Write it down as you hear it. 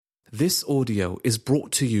This audio is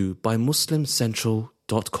brought to you by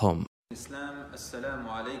MuslimCentral.com. Islam, Assalamu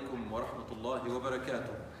alaikum wa rahmatullahi wa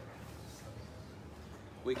barakatuh.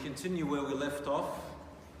 We continue where we left off.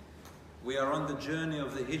 We are on the journey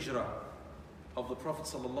of the hijrah of the Prophet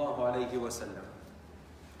sallallahu alaihi wasallam.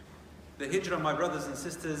 The hijrah, my brothers and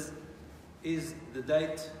sisters, is the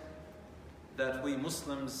date that we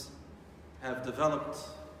Muslims have developed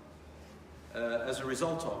as a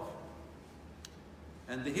result of.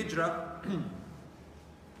 And the hijrah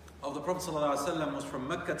of the Prophet ﷺ was from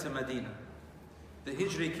Mecca to Medina. The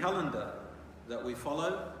Hijri calendar that we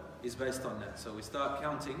follow is based on that. So we start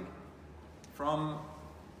counting from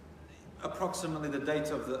approximately the date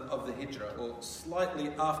of the hijrah, or slightly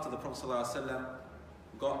after the Prophet ﷺ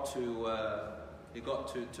got to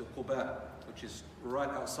Quba, which is right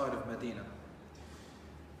outside of Medina.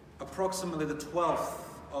 Approximately the 12th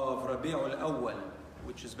of Rabi'ul Awwal,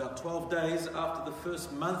 which is about 12 days after the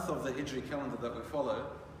first month of the Hijri calendar that we follow.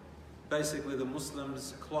 Basically, the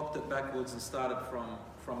Muslims clocked it backwards and started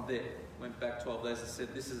from there. Went back 12 days and said,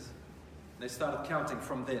 they started counting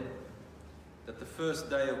from then. That the first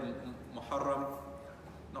day of Muharram,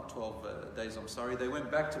 not 12 days, I'm sorry, they went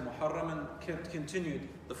back to Muharram and continued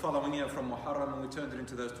the following year from Muharram, and we turned it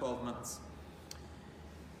into those 12 months.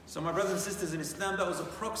 So my brothers and sisters in Islam, that was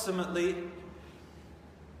approximately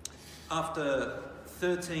after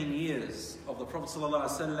 13 years of the Prophet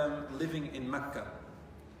ﷺ living in Mecca.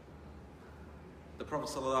 The Prophet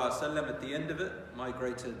ﷺ at the end of it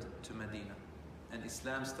migrated to Medina, and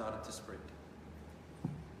Islam started to spread.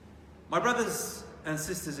 My brothers and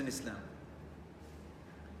sisters in Islam,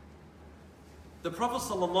 the Prophet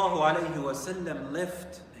ﷺ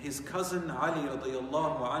left his cousin Ali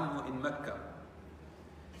radiallahu anhu in Mecca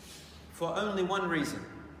for only one reason: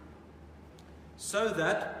 so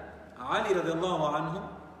that Ali radiallahu anhu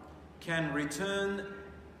can return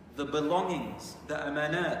the belongings, the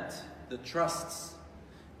amanat, the trusts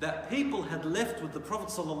that people had left with the Prophet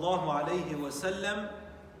sallallahu alaihi wasallam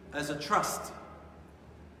as a trust,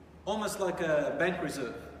 almost like a bank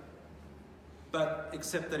reserve, but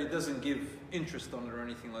except that it doesn't give interest on it or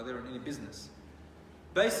anything like that, or any business.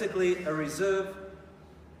 Basically a reserve.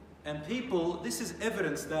 And people, this is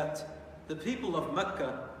evidence that the people of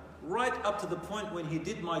Mecca, right up to the point when he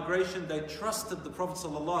did migration, they trusted the Prophet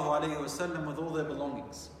ﷺ with all their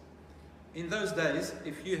belongings. In those days,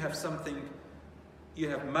 if you have something, you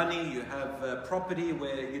have money, you have property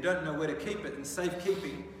where you don't know where to keep it in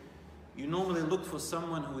safekeeping, you normally look for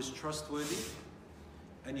someone who is trustworthy,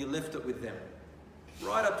 and you left it with them.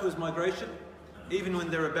 Right up to his migration, even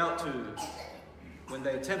when when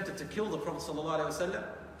they attempted to kill the Prophet ﷺ,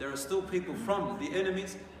 there are still people from the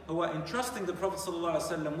enemies who are entrusting the Prophet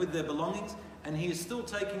ﷺ with their belongings, and he is still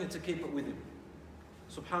taking it to keep it with him.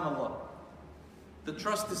 Subhanallah. The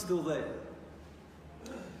trust is still there.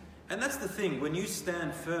 And that's the thing, when you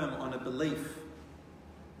stand firm on a belief,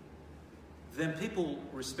 then people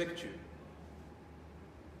respect you.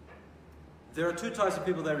 There are two types of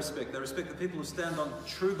people they respect. They respect the people who stand on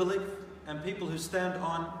true belief, and people who stand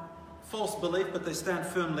on false belief, but they stand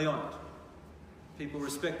firmly on it. People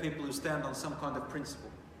respect people who stand on some kind of principle.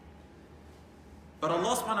 But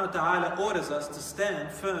Allah subhanahu wa ta'ala orders us to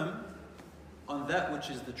stand firm on that which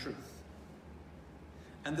is the truth.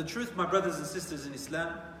 And the truth, my brothers and sisters in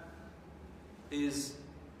Islam, is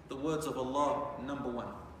the words of Allah, number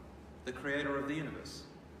one, the creator of the universe,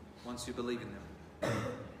 once you believe in them.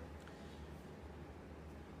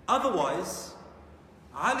 Otherwise,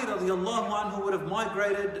 Ali radiallahu anhu would have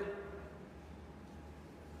migrated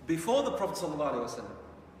before the Prophet sallallahu alaihi wasallam.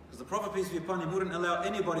 Because the Prophet, peace be upon him, wouldn't allow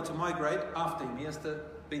anybody to migrate after him. He has to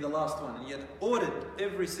be the last one. And yet ordered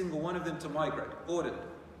every single one of them to migrate. Ordered.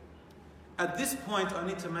 At this point, I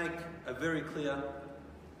need to make a very clear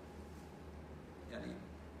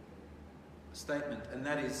statement. And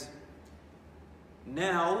that is,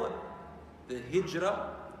 now the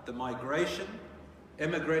hijrah, the migration,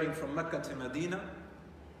 emigrating from Mecca to Medina,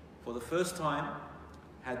 for the first time,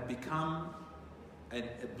 had become an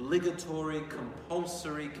obligatory,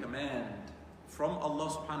 compulsory command from Allah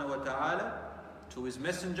subhanahu wa ta'ala to His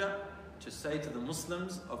Messenger to say to the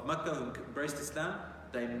Muslims of Mecca who embraced Islam,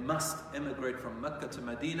 they must emigrate from Mecca to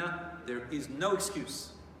Medina. There is no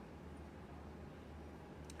excuse.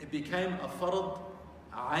 It became a farad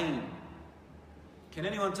ayn. Can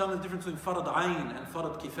anyone tell me the difference between farad ayn and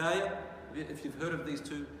farad kifaya? If you've heard of these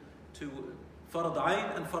two farad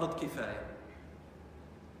ayn and farad kifaya.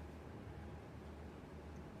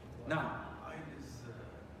 Now,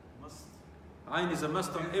 Ayn is a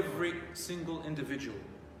must on every single individual.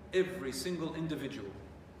 Every single individual.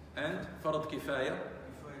 And Farad Kifaya.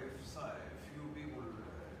 If few people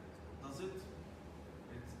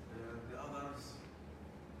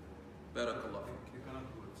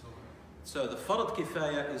So the Fard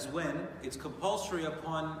Kifaya is when it's compulsory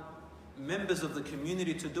upon members of the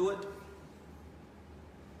community to do it.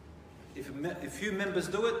 If few members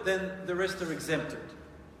do it, then the rest are exempted.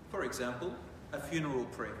 For example, a funeral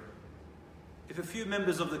prayer. If a few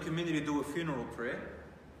members of the community do a funeral prayer,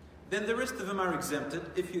 then the rest of them are exempted.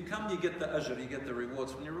 If you come, you get the ajr, you get the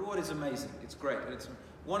rewards. And your reward is amazing, it's great. And it's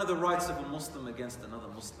one of the rights of a Muslim against another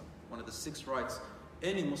Muslim. One of the 6 rights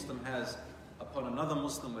any Muslim has upon another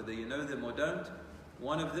Muslim, whether you know them or don't.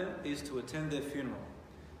 One of them is to attend their funeral.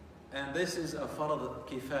 And this is a Fard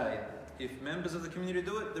Kifaya. If members of the community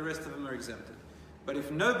do it, the rest of them are exempted. But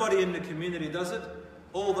if nobody in the community does it,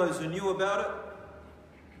 all those who knew about it,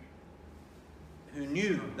 who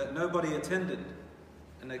knew that nobody attended,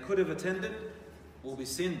 and they could have attended, will be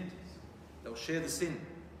sinned. They'll share the sin.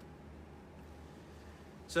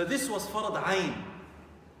 So this was Fard Ayn.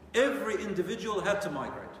 Every individual had to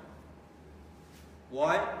migrate.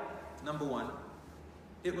 Why? Number 1,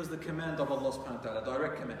 it was the command of Allah subhanahu wa ta'ala,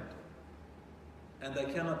 direct command. And they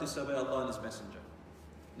cannot disobey Allah and His Messenger.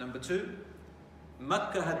 Number 2,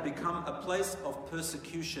 Makkah had become a place of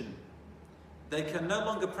persecution. They can no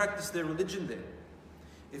longer practice their religion there.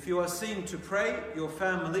 If you are seen to pray, your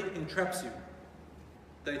family entraps you.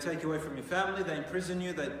 They take you away from your family, they imprison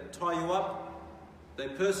you, they tie you up, they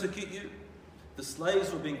persecute you. The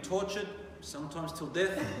slaves were being tortured, sometimes till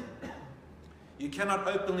death. You cannot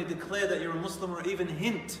openly declare that you're a Muslim or even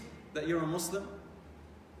hint that you're a Muslim.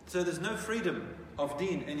 So there's no freedom of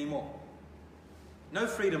deen anymore. No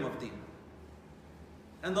freedom of deen.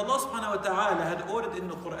 And Allah subhanahu wa ta'ala had ordered in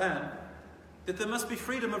the Quran that there must be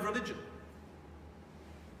freedom of religion.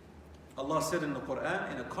 Allah said in the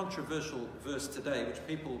Quran, in a controversial verse today, which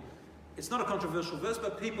people, it's not a controversial verse,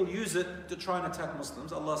 but people use it to try and attack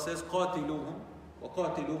Muslims. Allah says, قَاتِلُوهُمْ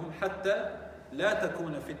وَقَاتِلُوهُمْ حَتَّى لَا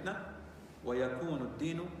تَكُونَ فِتْنَةً وَيَكُونُ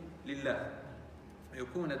الدِّينُ لِلَّهِ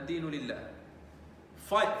وَيَكُونَ الدِّينُ لِلَّهِ.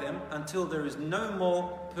 Fight them until there is no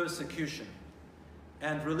more persecution.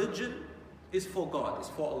 And religion is for God, is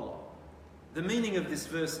for Allah. The meaning of this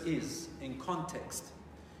verse is, in context,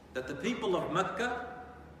 that the people of Mecca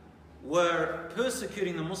were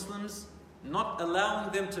persecuting the Muslims, not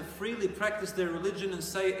allowing them to freely practice their religion and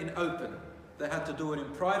say it in open. They had to do it in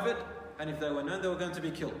private, and if they were known, they were going to be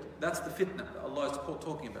killed. That's the fitna that Allah is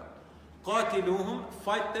talking about. قَاتِلُوهُمْ,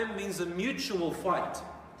 fight them, means a mutual fight.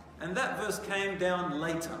 And that verse came down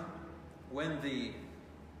later, when the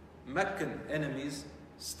Meccan enemies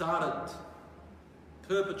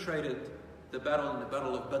perpetrated the battle in the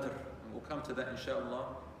Battle of Badr. And we'll come to that inshallah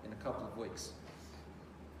in a couple of weeks.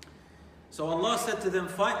 So Allah said to them,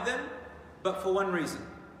 fight them, but for one reason.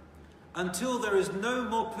 Until there is no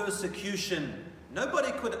more persecution.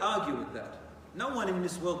 Nobody could argue with that. No one in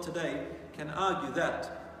this world today can argue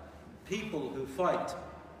that people who fight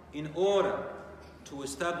in order to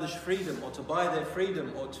establish freedom or to buy their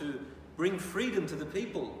freedom or to bring freedom to the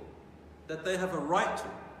people, that they have a right to.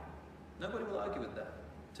 Nobody will argue with that.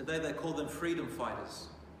 Today they call them freedom fighters.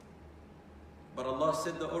 But Allah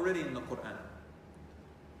said that already in the Quran.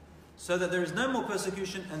 So that there is no more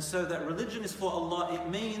persecution, and so that religion is for Allah, it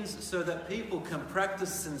means so that people can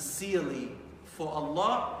practice sincerely for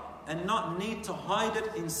Allah and not need to hide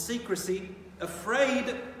it in secrecy,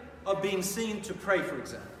 afraid of being seen to pray, for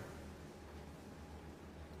example.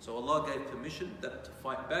 So Allah gave permission to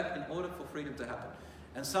fight back in order for freedom to happen.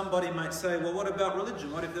 And somebody might say, well, what about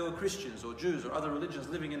religion? What if there were Christians or Jews or other religions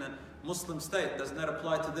living in a Muslim state? Doesn't that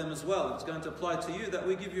apply to them as well? It's going to apply to you that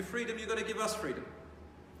we give you freedom, you've got to give us freedom.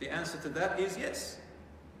 The answer to that is yes.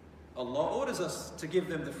 Allah orders us to give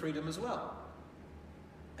them the freedom as well.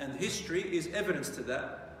 And history is evidence to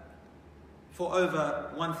that. For over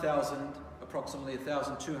 1,000, approximately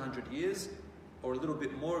 1,200 years, or a little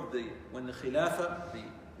bit more of when the Khilafah, the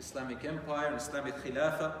Islamic Empire and Islamic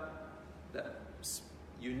Khilafah, that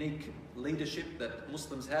unique leadership that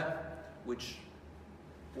Muslims have, which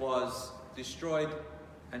was destroyed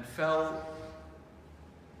and fell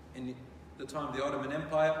in the time of the Ottoman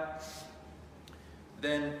Empire,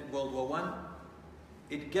 then World War I,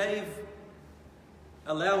 it gave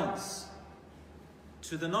allowance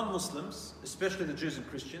to the non-Muslims, especially the Jews and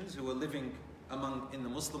Christians who were living in the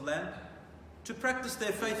Muslim land, to practice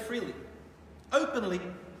their faith freely, openly.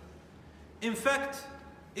 In fact,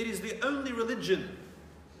 it is the only religion,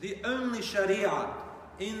 the only Sharia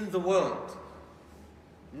in the world.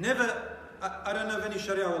 I don't know of any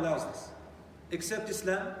Sharia who allows this, except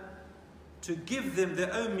Islam, to give them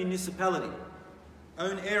their own municipality,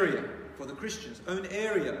 own area for the Christians, own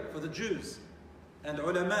area for the Jews. And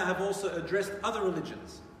ulama have also addressed other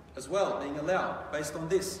religions as well, being allowed based on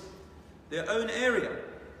this. Their own area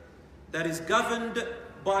that is governed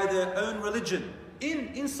by their own religion,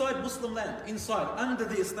 inside Muslim land, inside, under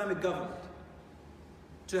the Islamic government,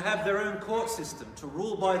 to have their own court system, to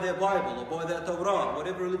rule by their Bible or by their Torah,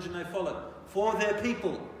 whatever religion they follow, for their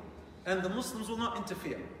people. And the Muslims will not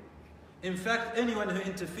interfere. In fact, anyone who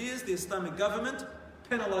interferes, the Islamic government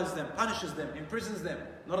penalizes them, punishes them, imprisons them,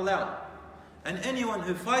 not allowed. And anyone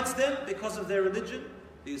who fights them because of their religion,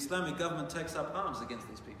 the Islamic government takes up arms against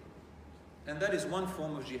these people. And that is one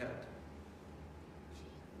form of jihad,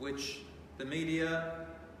 which the media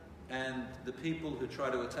and the people who try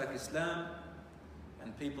to attack Islam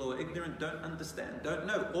and people who are ignorant don't understand, don't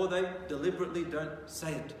know, or they deliberately don't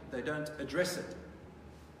say it, they don't address it.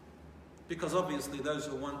 Because obviously those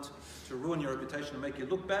who want to ruin your reputation and make you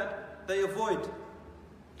look bad, they avoid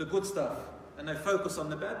the good stuff and they focus on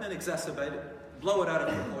the bad and then exacerbate it, blow it out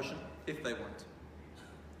of proportion if they want.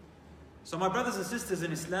 So my brothers and sisters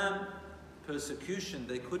in Islam, persecution,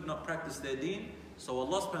 they could not practice their deen, so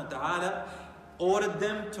Allah subhanahu wa ta'ala ordered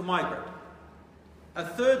them to migrate. A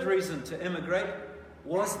third reason to emigrate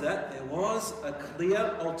was that there was a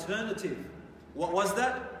clear alternative. What was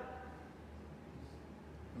that?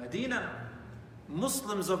 Medina.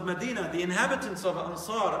 Muslims of Medina, the inhabitants of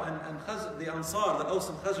Ansar and the Ansar, the Aus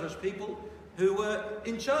and Khazraj people who were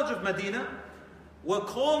in charge of Medina, were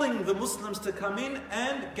calling the Muslims to come in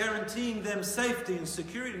and guaranteeing them safety and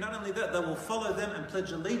security. Not only that, they will follow them and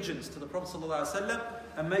pledge allegiance to the Prophet ﷺ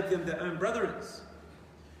and make them their own brethren.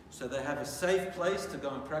 So they have a safe place to go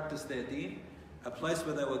and practice their deen, a place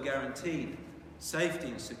where they were guaranteed safety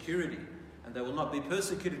and security, and they will not be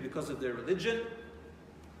persecuted because of their religion.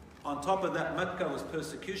 On top of that, Mecca was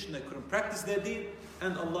persecution, they couldn't practice their deen,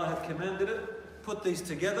 and Allah had commanded it. Put these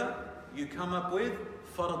together, you come up with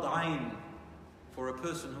Fard Ayn, for a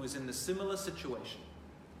person who is in a similar situation.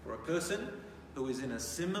 For a person who is in a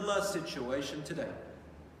similar situation today.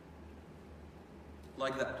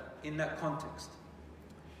 Like that, in that context.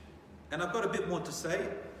 And I've got a bit more to say,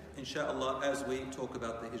 inshallah, as we talk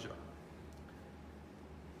about the hijrah.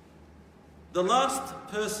 The last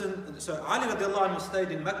person, so Ali radiallahu anhu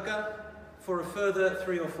stayed in Mecca for a further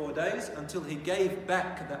 3 or 4 days until he gave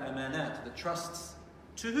back the amanat, the trusts.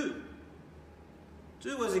 To who? To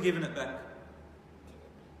who was he giving it back?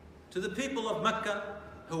 To the people of Mecca,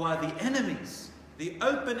 who are the enemies, the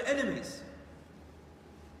open enemies.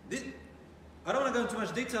 I don't want to go into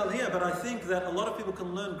much detail here, but I think that a lot of people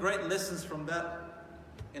can learn great lessons from that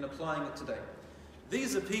in applying it today.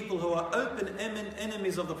 These are people who are open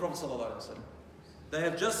enemies of the Prophet ﷺ. They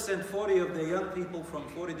have just sent 40 of their young people from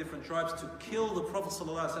 40 different tribes to kill the Prophet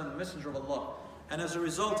ﷺ, the Messenger of Allah. And as a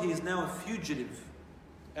result, he is now a fugitive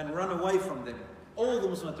and run away from them. All the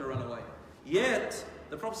Muslims have to run away. Yet,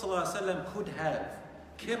 the Prophet ﷺ could have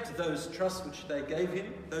kept those trusts which they gave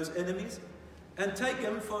him, those enemies, and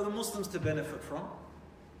taken for the Muslims to benefit from.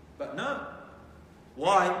 But no.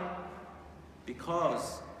 Why?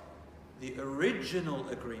 Because the original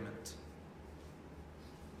agreement,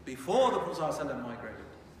 before the Prophet ﷺ migrated,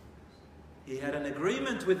 he had an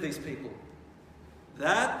agreement with these people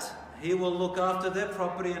that he will look after their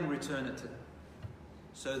property and return it to them.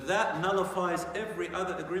 So that nullifies every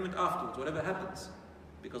other agreement afterwards, whatever happens.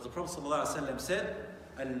 Because the Prophet ﷺ said,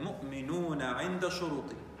 Al-mu'minuna 'inda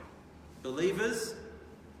shuruti. Believers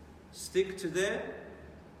stick to their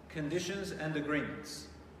conditions and agreements.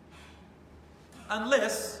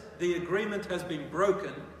 Unless the agreement has been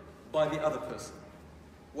broken by the other person.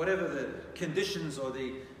 Whatever the conditions or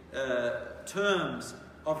the terms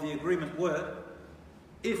of the agreement were,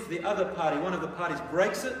 if the other party, one of the parties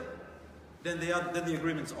breaks it, then the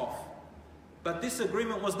agreement's off. But this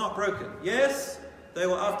agreement was not broken. Yes, they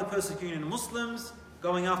were after persecuting the Muslims,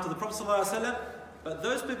 going after the Prophet ﷺ, but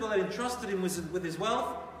those people that entrusted him with his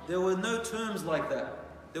wealth, there were no terms like that.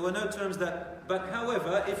 There were no terms that, but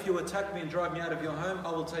however, if you attack me and drive me out of your home,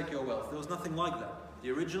 I will take your wealth. There was nothing like that.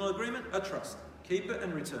 The original agreement, a trust. Keep it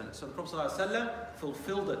and return it. So the Prophet ﷺ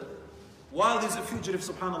fulfilled it. While he's a fugitive,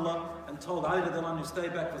 subhanAllah, and told Ali radiallahu anhu to stay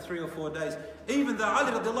back for 3 or 4 days, even though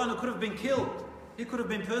Ali radiallahu anhu could have been killed, he could have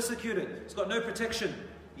been persecuted, he's got no protection,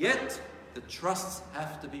 yet the trusts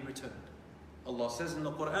have to be returned. Allah says in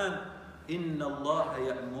the Quran, إِنَّ اللَّهَ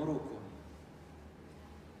يَأْمُرُكُمْ.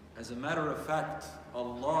 As a matter of fact,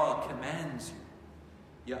 Allah commands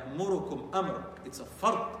you. يَأْمُرُكُمْ أَمْرٌ. It's a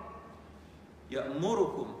fard.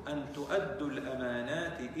 يَأْمُرُكُمْ أَن تُؤَدُّوا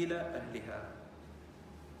الْأَمَانَاتِ إِلَى أَهْلِهَا.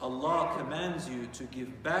 Allah commands you to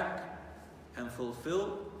give back and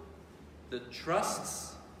fulfill the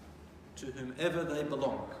trusts to whomever they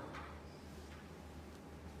belong.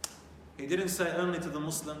 He didn't say only to the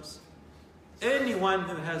Muslims. Anyone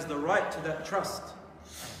who has the right to that trust,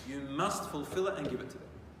 you must fulfill it and give it to them.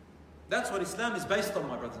 That's what Islam is based on,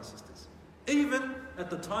 my brothers and sisters. Even at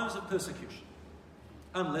the times of persecution.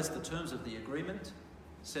 Unless the terms of the agreement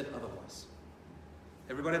said otherwise.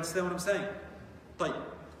 Everybody understand what I'm saying? طيب.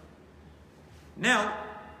 Now,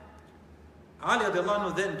 Ali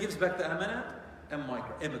radiallahu anhu then gives back the amanat and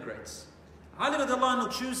emigrates. Ali radiallahu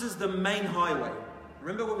anhu chooses the main highway.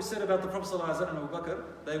 Remember what we said about the Prophet ﷺ and Abu Bakr?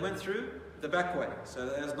 They went through the back way, so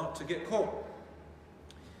as not to get caught.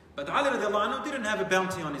 But Ali radiallahu anhu didn't have a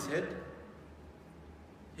bounty on his head.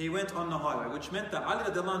 He went on the highway, which meant that Ali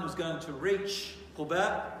radiallahu anhu was going to reach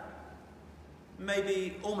Quba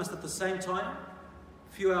maybe almost at the same time,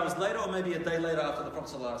 a few hours later, or maybe a day later after the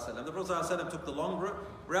Prophet ﷺ. The Prophet ﷺ took the long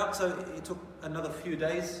route, so it took another few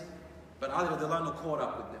days, but Ali radiallahu anhu caught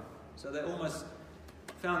up with them. So they almost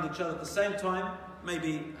found each other at the same time,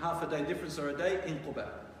 maybe half a day difference or a day in Quba.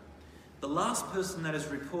 The last person that is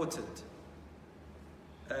reported,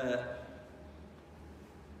 Ali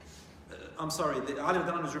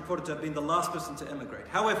radiallahu anhu is reported to have been the last person to emigrate.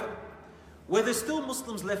 However, were there still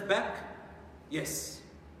Muslims left back? Yes.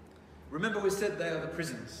 Remember we said they are the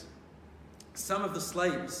prisoners. Some of the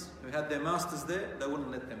slaves who had their masters there, they wouldn't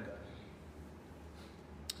let them go.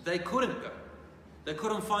 They couldn't go. They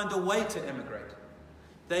couldn't find a way to emigrate.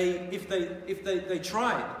 If they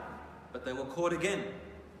tried, but they were caught again.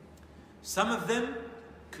 Some of them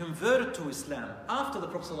converted to Islam after the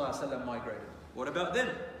Prophet ﷺ migrated. What about them?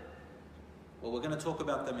 Well, we're going to talk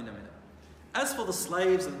about them in a minute. As for the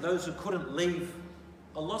slaves and those who couldn't leave,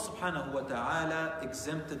 Allah subhanahu wa ta'ala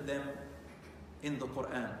exempted them in the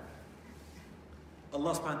Quran.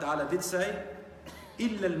 Allah subhanahu wa ta'ala did say,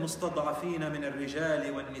 إلا المستضعفين من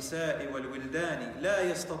الرجال والنساء والولدان لا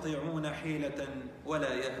يستطيعون حيلة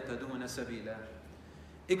ولا يهتدون سبيلا.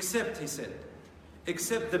 Except, he said,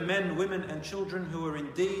 except the men, women and children who are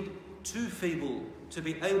indeed too feeble to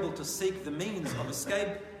be able to seek the means of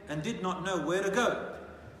escape and did not know where to go.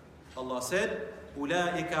 Allah said,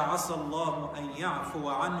 أولئك عسى الله أن يعفو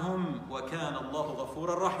عنهم وكان الله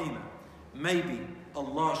غفورا رحيما. Maybe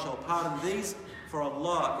Allah shall pardon these, for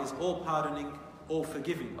Allah is all pardoning, all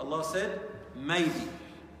forgiving. Allah said,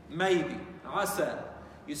 maybe, asa.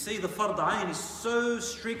 You see, the fard ayn is so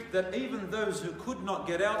strict that even those who could not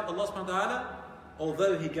get out, Allah subhanahu wa ta'ala,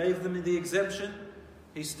 although He gave them the exemption,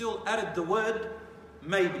 He still added the word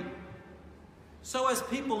maybe, so as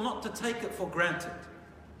people not to take it for granted.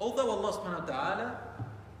 Although Allah subhanahu wa ta'ala,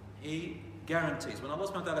 He guarantees. When Allah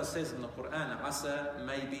subhanahu wa ta'ala says in the Quran, asa,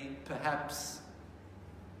 maybe, perhaps,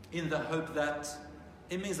 in the hope that,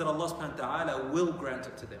 it means that Allah subhanahu wa ta'ala will grant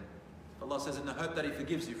it to them. Allah says in the hope that He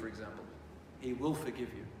forgives you, for example. He will forgive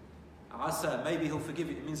you. Asa, maybe He'll forgive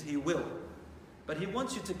you. It means He will. But He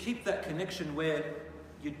wants you to keep that connection where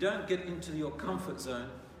you don't get into your comfort zone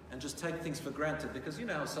and just take things for granted. Because you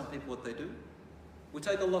know how some people, what they do? We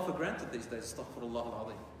take Allah for granted these days. Astaghfirullah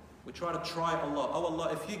al-azim. We try to try Allah. Oh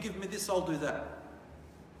Allah, if you give me this, I'll do that.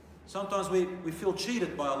 Sometimes we feel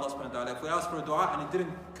cheated by Allah subhanahu wa ta'ala. If we ask for a dua and it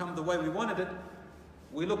didn't come the way we wanted it,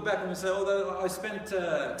 we look back and we say, although I spent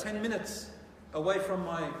 10 minutes away from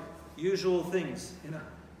my usual things,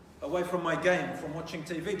 away from my game, from watching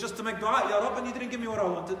TV, just to make dua, Ya Rabb, and you didn't give me what I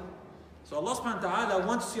wanted. So Allah subhanahu wa ta'ala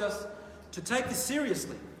wants us to take this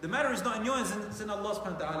seriously. The matter is not in your hands, it's in Allah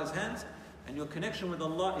subhanahu wa ta'ala's hands. And your connection with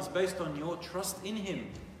Allah is based on your trust in Him.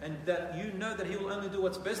 And that you know that He will only do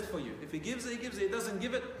what's best for you. If He gives it, He gives it. If He doesn't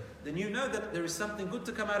give it, then you know that there is something good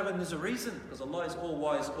to come out of it and there's a reason. Because Allah is all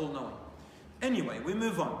wise, all knowing. Anyway, we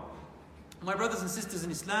move on. My brothers and sisters in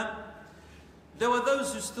Islam, there were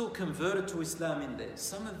those who still converted to Islam in there.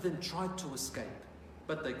 Some of them tried to escape,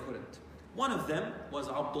 but they couldn't. One of them was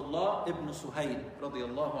Abdullah ibn Suhayl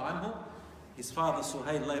radiallahu anhu. His father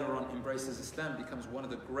Suhayl later on embraces Islam, becomes one of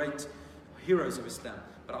the great heroes of Islam.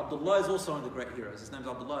 But Abdullah is also one of the great heroes. His name is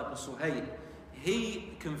Abdullah ibn Suhayl.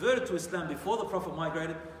 He converted to Islam before the Prophet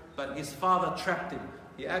migrated, but his father trapped him.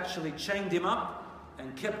 He actually chained him up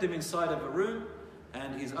and kept him inside of a room,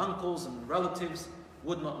 and his uncles and relatives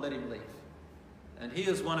would not let him leave. And he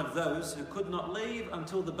is one of those who could not leave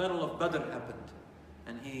until the Battle of Badr happened.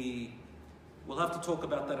 And we'll have to talk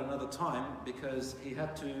about that another time, because he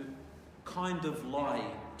had to kind of lie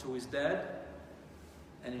to his dad.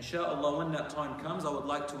 And inshallah, when that time comes, I would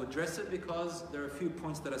like to address it, because there are a few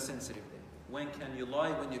points that are sensitive there. When can you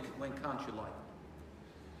lie? When can't you lie?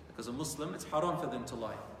 Because a Muslim, it's haram for them to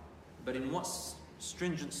lie. But in what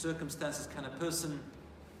stringent circumstances can a person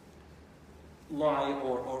lie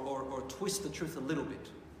or twist the truth a little bit?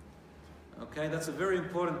 Okay, that's a very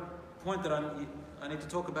important point that I need to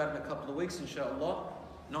talk about in a couple of weeks, inshallah.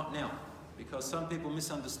 Not now, because some people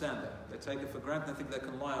misunderstand that. They take it for granted and think they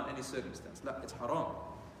can lie on any circumstance. La, it's haram.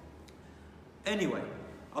 Anyway,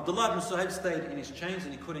 Abdullah ibn Suhaib stayed in his chains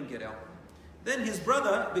and he couldn't get out. Then his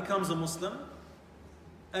brother becomes a Muslim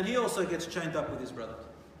and he also gets chained up with his brother.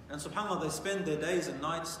 And subhanAllah, they spend their days and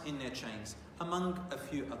nights in their chains, among a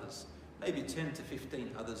few others. Maybe 10 to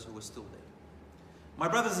 15 others who were still there. My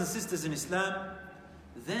brothers and sisters in Islam,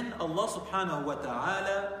 then Allah subhanahu wa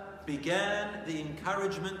ta'ala began the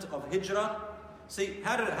encouragement of hijrah. See,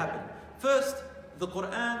 how did it happen? First, the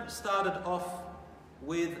Quran started off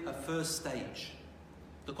with a first stage.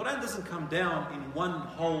 The Quran doesn't come down in one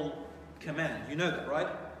whole command. You know that, right?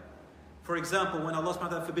 For example, when Allah subhanahu wa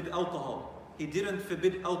ta'ala forbid alcohol, He didn't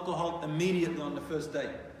forbid alcohol immediately on the first day.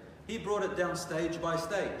 He brought it down stage by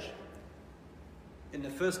stage. In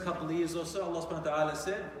the first couple of years or so, Allah subhanahu wa ta'ala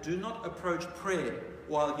said, do not approach prayer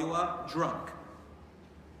while you are drunk.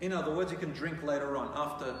 In other words, you can drink later on,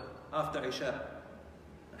 after Isha.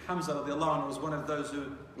 Hamza radiallahu anhu was one of those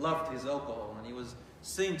who loved his alcohol, and he was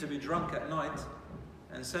seen to be drunk at night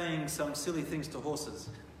and saying some silly things to horses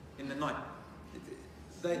in the night.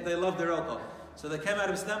 They loved their alcohol. So they came out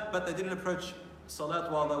of Islam, but they didn't approach Salat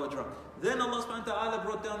while they were drunk. Then Allah subhanahu wa ta'ala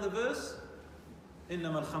brought down the verse,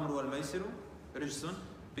 إِنَّمَا الْخَمْرُ وَالْمَيْسِرُ رِجْسٌ.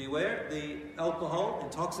 Beware the alcohol,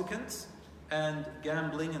 intoxicants, and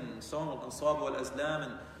gambling and so on, al-ansab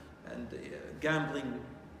wal-azlam, and gambling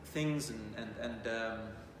things and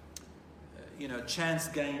chance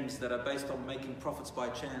games that are based on making profits by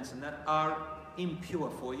chance and that are impure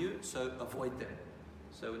for you, so avoid them.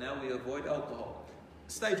 So now we avoid alcohol,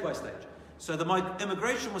 stage by stage. So the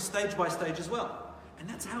immigration was stage by stage as well. And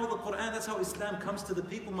that's how the Quran, that's how Islam comes to the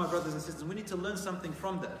people, my brothers and sisters. We need to learn something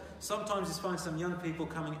from that. Sometimes you find some young people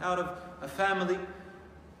coming out of a family.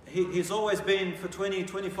 He's always been for 20,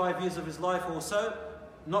 25 years of his life or so,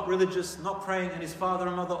 not religious, not praying, and his father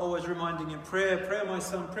and mother always reminding him, prayer my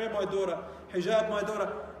son, prayer my daughter, hijab my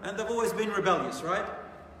daughter. And they've always been rebellious, right?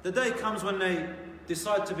 The day comes when they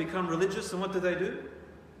decide to become religious, and what do?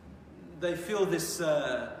 They feel this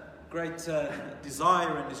great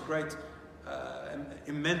desire and this great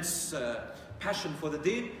immense passion for the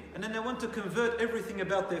deen, and then they want to convert everything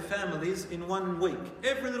about their families in 1 week.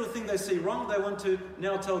 Every little thing they see wrong, they want to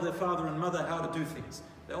now tell their father and mother how to do things.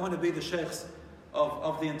 They want to be the sheikhs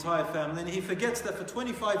of the entire family. And he forgets that for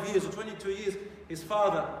 25 years or 22 years, his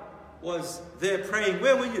father was there praying.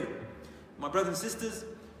 Where were you? My brothers and sisters,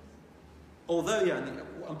 although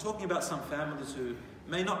I'm talking about some families who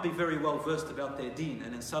may not be very well versed about their deen,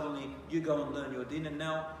 and then suddenly you go and learn your deen, and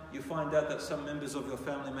now you find out that some members of your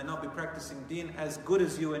family may not be practicing deen as good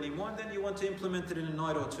as you anymore, and then you want to implement it in a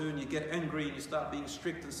night or two, and you get angry and you start being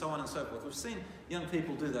strict and so on and so forth. We've seen young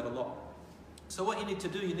people do that a lot. So what you need to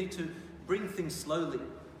do, you need to bring things slowly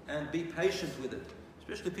and be patient with it.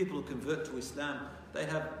 Especially people who convert to Islam, they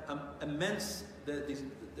have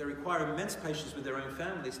they require immense patience with their own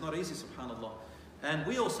family. It's not easy, subhanAllah. And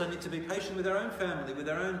we also need to be patient with our own family, with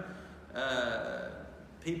our own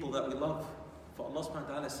people that we love. For Allah subhanahu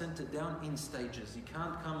wa ta'ala sent it down in stages. You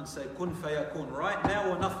can't come and say, kun fayakun, right now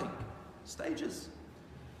or nothing. Stages.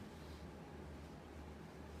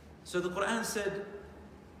 So the Quran said,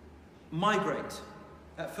 migrate.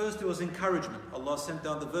 At first it was encouragement. Allah sent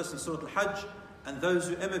down the verse in Surah Al-Hajj, and those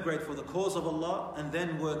who emigrate for the cause of Allah and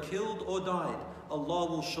then were killed or died, Allah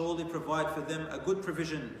will surely provide for them a good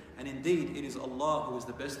provision, and indeed it is Allah who is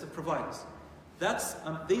the best of providers.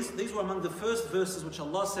 These were among the first verses which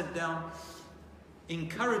Allah sent down,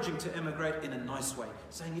 encouraging to emigrate in a nice way,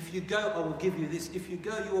 saying, if you go, I will give you this. If you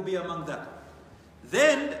go, you will be among that.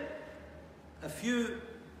 Then, a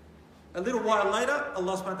little while later,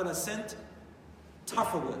 Allah subhanahu wa ta'ala sent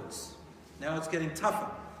tougher words. Now it's getting tougher.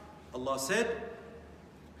 Allah said,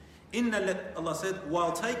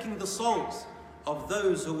 while taking the souls of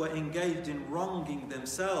those who were engaged in wronging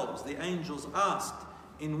themselves, the angels asked,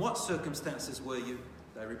 in what circumstances were you?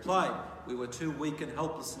 They replied, we were too weak and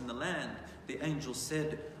helpless in the land. The angels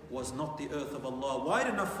said, was not the earth of Allah wide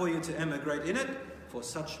enough for you to emigrate in it? For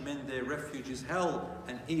such men their refuge is hell,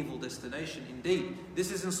 an evil destination indeed.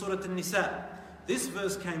 This is in Surah An-Nisa. This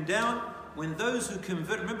verse came down when those who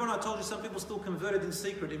converted, remember when I told you some people still converted in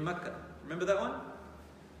secret in Mecca? Remember that one?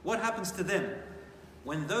 What happens to them?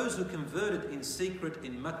 When those who converted in secret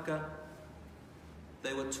in Mecca,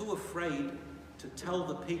 they were too afraid to tell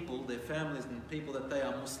the people, their families and people, that they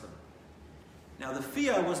are Muslim. Now the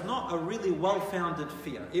fear was not a really well-founded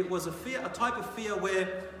fear. It was a type of fear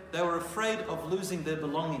where they were afraid of losing their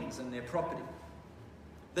belongings and their property.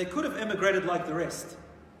 They could have emigrated like the rest,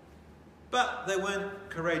 but they weren't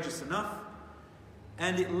courageous enough,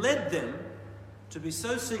 and it led them to be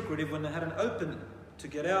so secretive when they had an opening to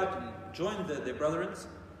get out and join their brethren,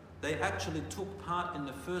 they actually took part in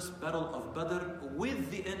the first battle of Badr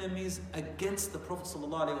with the enemies against the Prophet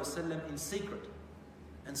ﷺ in secret.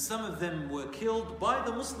 And some of them were killed by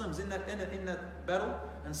the Muslims in that battle,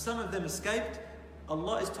 and some of them escaped.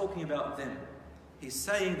 Allah is talking about them. He's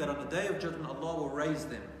saying that on the Day of Judgment, Allah will raise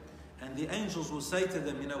them. And the angels will say to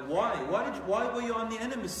them, why were you on the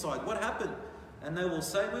enemy's side? What happened? And they will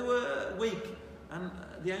say, we were weak. And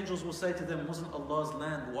the angels will say to them, wasn't Allah's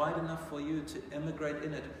land wide enough for you to emigrate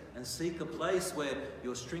in it and seek a place where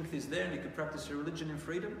your strength is there and you can practice your religion in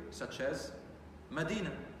freedom, such as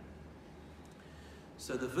Medina?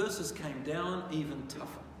 So the verses came down even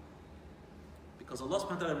tougher, because Allah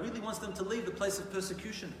subhanahu wa ta'ala really wants them to leave the place of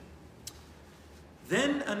persecution.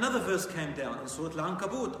 Then another verse came down in Surah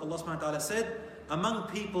Al-Ankabut. Allah subhanahu wa ta'ala said, among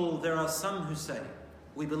people there are some who say,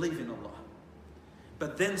 we believe in Allah.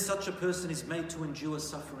 But then such a person is made to endure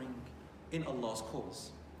suffering in Allah's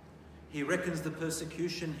cause. He reckons the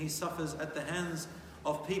persecution he suffers at the hands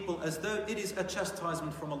of people as though it is a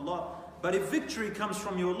chastisement from Allah. But if victory comes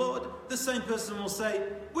from your Lord, the same person will say,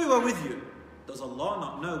 we were with you. Does Allah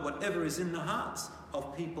not know whatever is in the hearts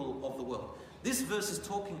of people of the world? This verse is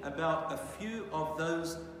talking about a few of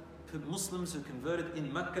those Muslims who converted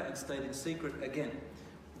in Mecca and stayed in secret again.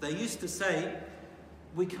 They used to say,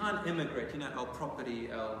 we can't immigrate, our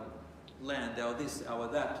property, our land, our this, our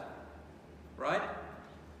that, right?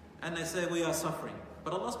 And they say we are suffering.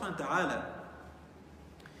 But Allah subhanahu wa ta'ala,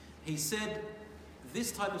 He said,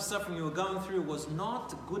 this type of suffering you were going through was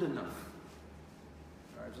not good enough.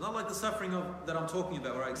 Right? It's not like the suffering that I'm talking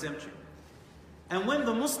about, where I exempt you. And when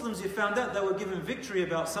the Muslims, you found out they were given victory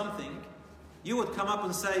about something, you would come up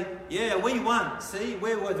and say, yeah, we won. See,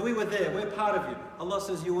 we were there. We're part of you. Allah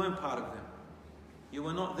says you weren't part of them. You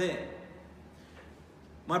were not there.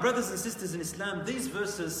 My brothers and sisters in Islam, these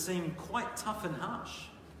verses seem quite tough and harsh.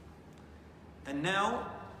 And now,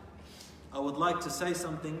 I would like to say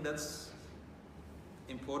something that's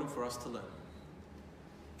important for us to learn.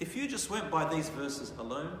 If you just went by these verses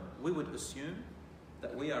alone, we would assume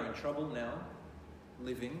that we are in trouble now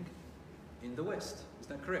living in the West. Is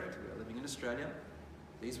that correct? We are living in Australia.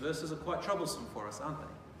 These verses are quite troublesome for us, aren't they?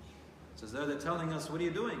 It's as though they're telling us, what are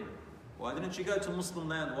you doing? Why didn't you go to Muslim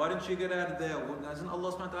land? Why didn't you get out of there? Isn't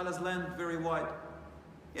Allah subhanahu wa ta'ala's land very wide?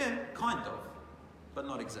 Yeah, kind of, but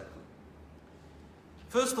not exactly.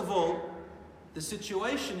 First of all, the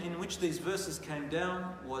situation in which these verses came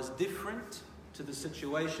down was different to the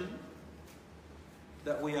situation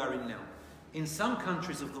that we are in now. In some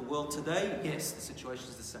countries of the world today, yes, the situation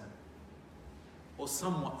is the same, or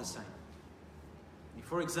somewhat the same.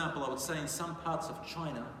 For example, I would say in some parts of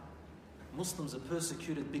China, Muslims are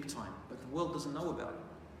persecuted big time, but the world doesn't know about it.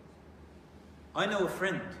 I know a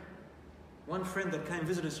friend, one friend that came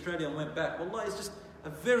visit Australia and went back. Wallah, he's just a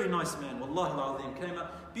very nice man. Wallahi al-azim, came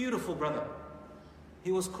up, beautiful brother.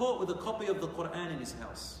 He was caught with a copy of the Quran in his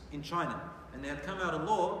house in China, and there had come out a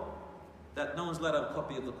law that no one's allowed to have a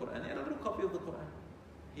copy of the Quran. He had a little copy of the Quran.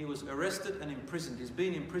 He was arrested and imprisoned. He's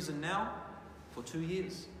been in prison now for 2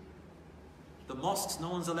 years. The mosques,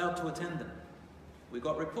 no one's allowed to attend them. We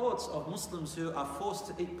got reports of Muslims who are forced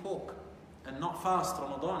to eat pork and not fast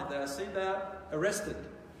Ramadan. If they are seen, they are arrested.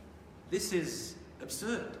 This is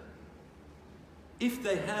absurd. If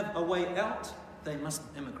they have a way out, they must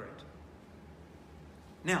emigrate.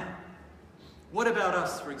 Now, what about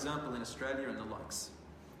us, for example, in Australia and the likes?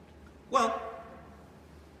 Well,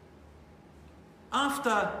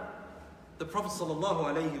 after the Prophet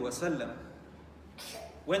ﷺ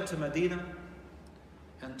went to Medina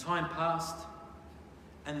and time passed,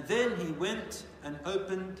 and then he went and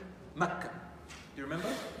opened Mecca. Do you remember?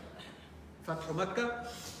 Fathu Mecca.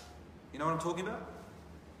 You know what I'm talking about?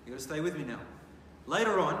 You've got to stay with me now.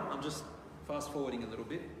 Later on, I'm just fast forwarding a little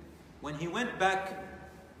bit. When he went back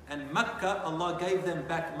and Mecca, Allah gave them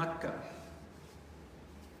back Mecca.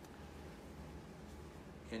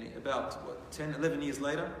 And about 10, 11 years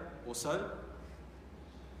later or so,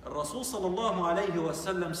 Rasul sallallahu alayhi wa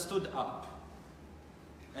sallam stood up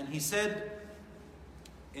and he said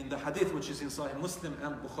in the hadith which is in Sahih Muslim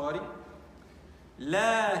and Bukhari,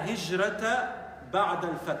 La hijrata ba'da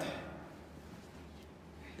al-fath.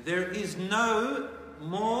 There is no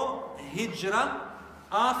more hijrah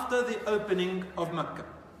after the opening of Mecca.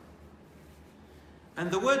 And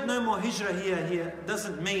the word no more hijrah here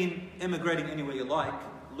doesn't mean emigrating anywhere you like,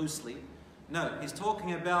 loosely. No, he's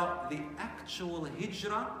talking about the actual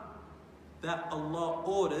hijrah that Allah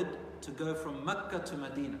ordered to go from Mecca to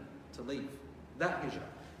Medina, to leave. That hijrah.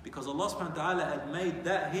 Because Allah subhanahu wa ta'ala had made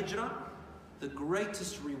that hijrah the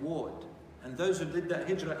greatest reward. And those who did that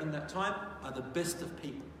hijrah in that time are the best of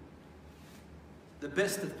people. The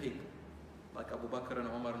best of people. like Abu Bakr and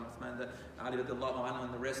Umar and Uthman, Ali radiallahu anhu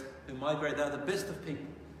and the rest who migrated. They are the best of people.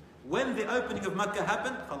 When the opening of Mecca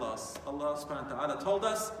happened, khalas, Allah subhanahu wa ta'ala told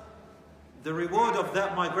us the reward of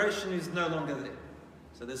that migration is no longer there.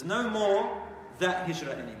 So there's no more that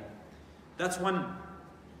hijrah anymore. That's one.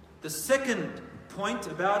 The second point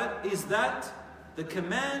about it is that the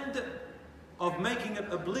command of making it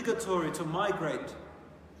obligatory to migrate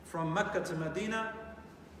from Mecca to Medina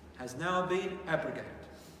has now been abrogated.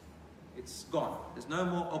 It's gone. There's no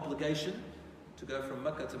more obligation to go from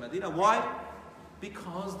Mecca to Medina. Why?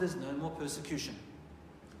 Because there's no more persecution.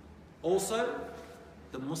 Also,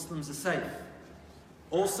 the Muslims are safe.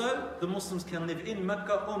 Also, the Muslims can live in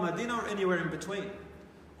Mecca or Medina or anywhere in between.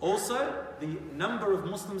 Also, the number of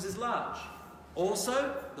Muslims is large.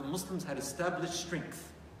 Also, the Muslims had established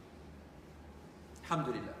strength.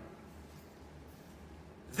 Alhamdulillah.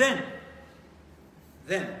 Then,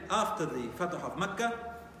 after the Fatah of Mecca,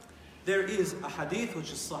 there is a hadith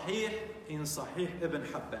which is sahih in Sahih Ibn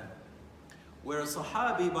Hibban, where a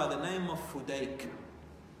Sahabi by the name of Fudayk.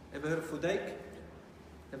 Ever heard of Fudayk?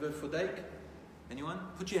 Ever heard of Fudayk? Anyone?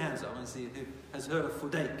 Put your hands up and see who has heard of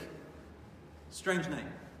Fudayk. Strange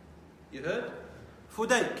name. You heard?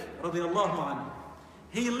 Fudayk, radiallahu anhu.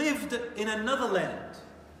 He lived in another land.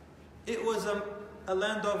 It was a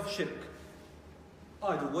land of shirk.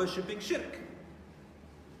 Idol worshipping shirk.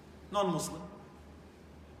 Non-Muslim.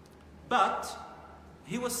 But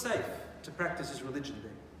he was safe to practice his religion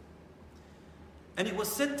there. And it was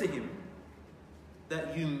said to him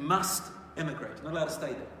that you must emigrate. You're not allowed to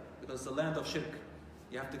stay there because it's the land of shirk.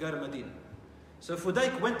 You have to go to Medina. So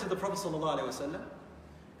Fudayk went to the Prophet ﷺ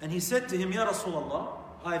and he said to him, Ya Rasulullah,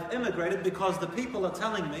 I've emigrated because the people are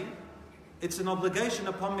telling me it's an obligation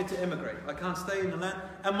upon me to emigrate. I can't stay in the land.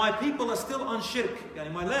 And my people are still on shirk.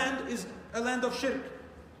 Yani my land is a land of shirk.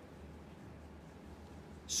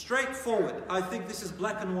 Straightforward. I think this is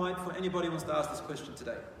black and white for anybody who wants to ask this question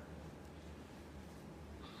today.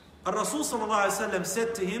 Rasul ﷺ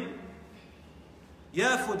said to him,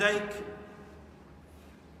 Ya Fudayk.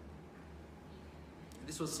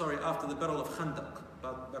 This was, after the Battle of Khandaq.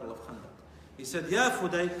 He said, Ya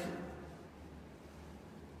Fudayk,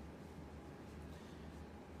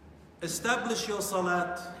 establish your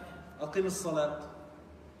salat, aqim as-salat,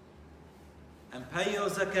 and pay your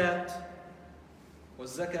zakat,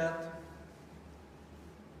 والزكاة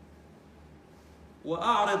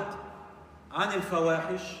وأعرض عن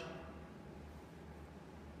الفواحش.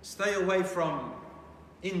 Stay away from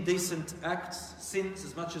indecent acts, sins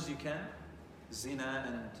as much as you can, zina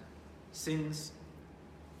and sins,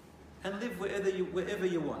 and live wherever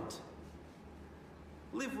you want.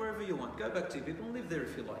 Live wherever you want. Go back to your people and live there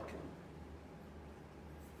if you like.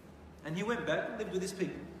 And he went back and lived with his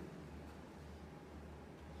people.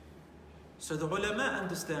 So the ulama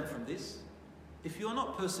understand from this, if you are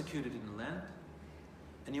not persecuted in the land,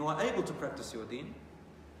 and you are able to practice your deen,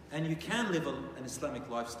 and you can live an Islamic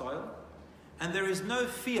lifestyle, and there is no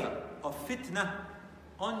fear of fitna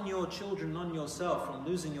on your children, on yourself, from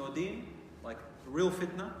losing your deen, like real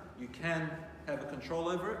fitna, you can have a control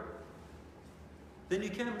over it, then you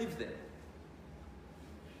can live there.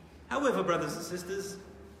 However, brothers and sisters,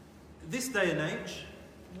 this day and age,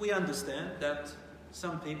 we understand that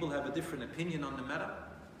some people have a different opinion on the matter.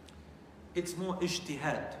 It's more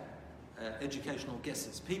ijtihad, educational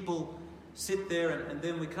guesses. People sit there and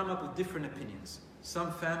then we come up with different opinions.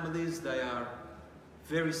 Some families, they are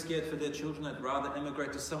very scared for their children. They'd rather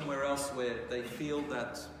emigrate to somewhere else where they feel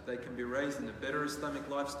that they can be raised in a better Islamic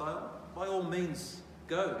lifestyle. By all means,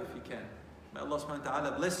 go if you can. May Allah subhanahu wa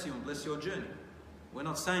ta'ala bless you and bless your journey. We're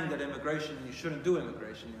not saying that immigration, you shouldn't do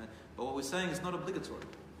immigration, but what we're saying is not obligatory.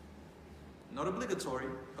 Not obligatory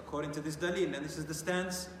according to this dalil, and this is the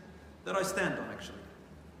stance that I stand on actually.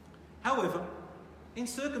 However, in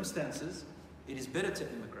circumstances, it is better to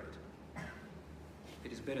immigrate.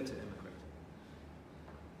 It is better to immigrate.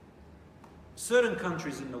 Certain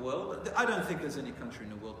countries in the world, I don't think there's any country in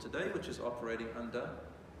the world today which is operating under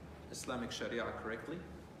Islamic Sharia correctly.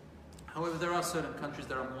 However, there are certain countries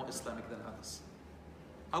that are more Islamic than others.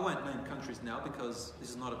 I won't name countries now because this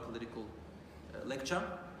is not a political lecture.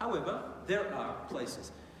 However, there are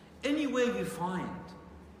places. Anywhere you find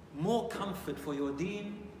more comfort for your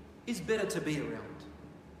deen is better to be around.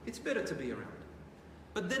 It's better to be around.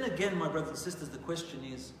 But then again, my brothers and sisters, the question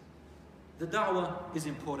is, the da'wah is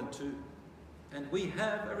important too. And we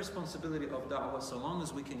have a responsibility of da'wah so long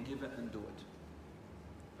as we can give it and do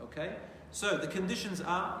it. Okay? So the conditions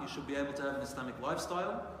are, you should be able to have an Islamic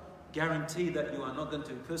lifestyle, guarantee that you are not going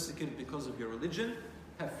to be persecuted because of your religion,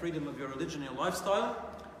 have freedom of your religion and your lifestyle,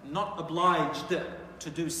 not obliged to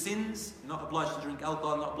do sins, not obliged to drink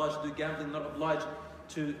alcohol, not obliged to do gambling, not obliged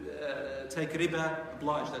to take riba,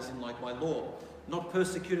 obliged as in like by law, not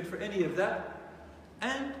persecuted for any of that,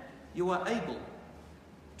 and you are able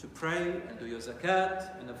to pray and do your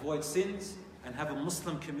zakat and avoid sins and have a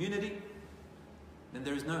Muslim community, then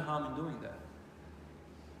there is no harm in doing that.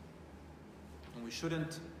 And we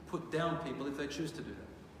shouldn't put down people if they choose to do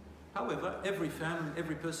that. However, every family,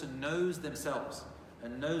 every person knows themselves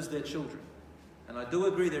and knows their children. And I do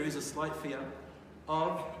agree there is a slight fear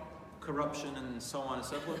of corruption and so on and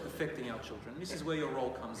so forth affecting our children. This is where your role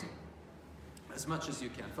comes in, as much as you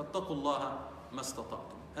can. فَاتَّقُوا اللَّهَ مَا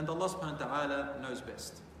اسْتَطَعْتُمْ. And Allah subhanahu wa ta'ala knows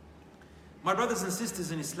best. My brothers and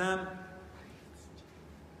sisters in Islam,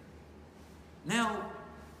 now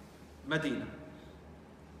Medina.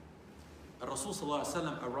 Rasul sallallahu alaihi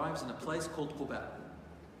wasallam arrives in a place called Quba,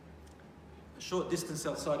 a short distance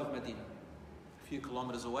outside of Medina, a few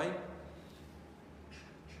kilometers away.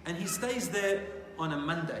 And he stays there on a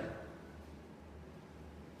Monday.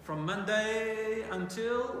 From Monday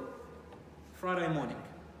until Friday morning.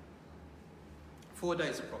 4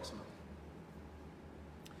 days approximately.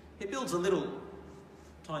 He builds a little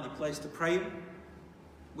tiny place to pray in,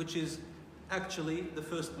 which is actually the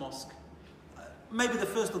first mosque. Maybe the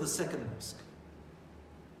first or the second mosque.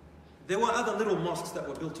 There were other little mosques that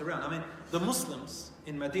were built around. I mean, the Muslims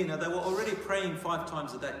in Medina, they were already praying 5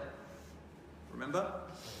 times a day. Remember?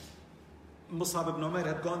 Mus'ab ibn Umair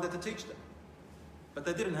had gone there to teach them. But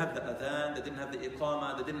they didn't have the adhan, they didn't have the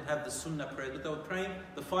iqamah, they didn't have the sunnah prayer, but they were praying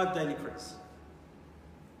the 5 daily prayers.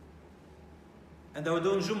 And they were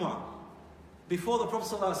doing Jumu'ah. Before the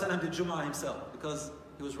Prophet ﷺ did Jumu'ah himself, because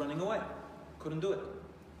he was running away. Couldn't do it.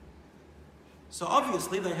 So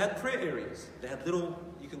obviously they had prayer areas. They had little,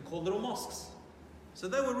 you can call little mosques. So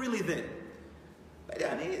they were really there. But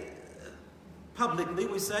publicly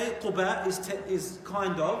we say Quba is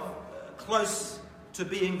kind of close to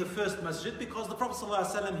being the first masjid because the Prophet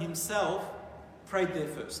ﷺ himself prayed there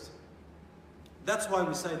first. That's why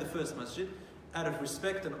we say the first masjid, out of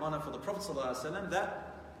respect and honor for the Prophet ﷺ,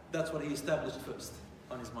 that's what he established first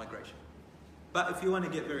on his migration. But if you want to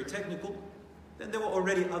get very technical, then there were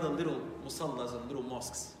already other little musallas and little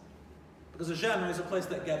mosques. Because a jama is a place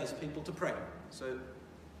that gathers people to pray. So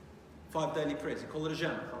 5 daily prayers, you call it a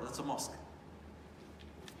jama, that's a mosque.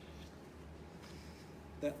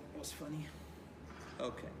 That was funny.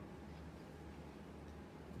 Okay.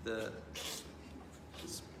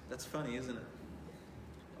 That's funny, isn't it?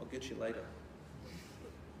 I'll get you later.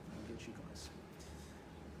 I'll get you guys.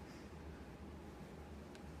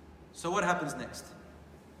 So what happens next?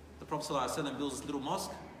 The Prophet ﷺ builds this little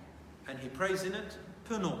mosque and he prays in it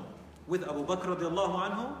per norm with Abu Bakr radiallahu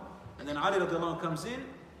anhu, and then Ali radiallahu anhu comes in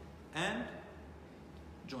and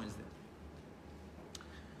joins them.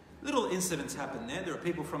 Little incidents happen there. There are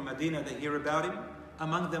people from Medina that hear about him.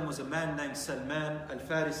 Among them was a man named Salman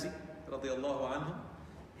al-Farisi radiallahu anhu.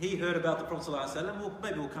 He heard about the Prophet ﷺ.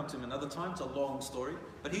 Maybe we'll come to him another time. It's a long story.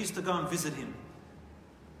 But he used to go and visit him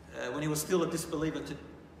when he was still a disbeliever,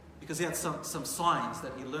 because he had some signs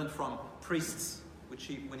that he learned from priests,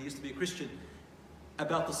 when he used to be a Christian,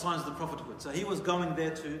 about the signs of the prophethood. So he was going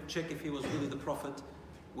there to check if he was really the prophet,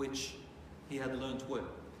 which he had learned were.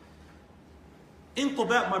 In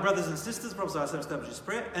Quba, my brothers and sisters, the Prophet ﷺ established his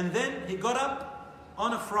prayer, and then he got up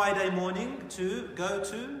on a Friday morning to go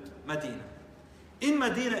to Medina. In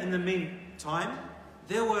Medina, in the meantime,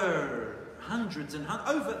 there were hundreds and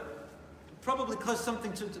over, probably close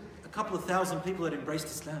something to a couple of thousand people that embraced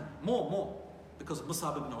Islam. More, because of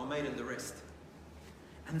Mus'ab ibn Umair and the rest.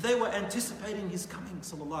 And they were anticipating his coming,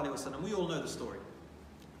 sallallahu alaihi wasallam. We all know the story.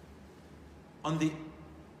 On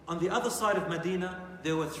the other side of Medina,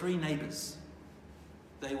 there were 3 neighbors.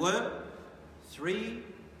 They were 3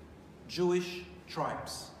 Jewish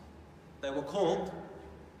tribes. They were called,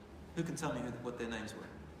 who can tell me what their names were?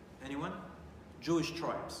 Anyone? Jewish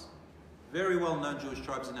tribes. Very well known Jewish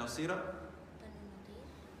tribes in our seerah.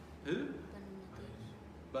 Who?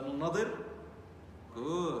 Banu Nadir.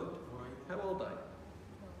 Good. How old are you?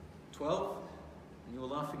 12? And you were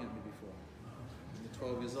laughing at me before.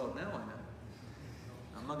 You're 12 years old now, I know.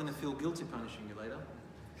 I'm not going to feel guilty punishing you later.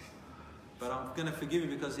 But I'm going to forgive you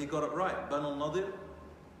because he got it right. Banu Nadir.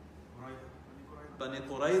 Bani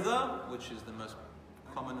Qurayza, which is the most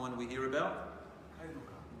common one we hear about.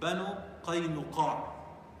 Banu Qaynuqa.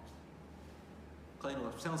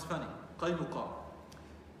 Sounds funny. Qaynuqa.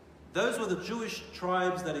 Those were the Jewish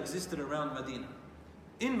tribes that existed around Medina.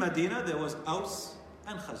 In Medina, there was Aus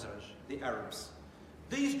and Khazraj, the Arabs.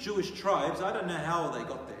 These Jewish tribes, I don't know how they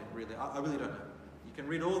got there, really. I really don't know. You can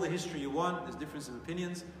read all the history you want, there's difference of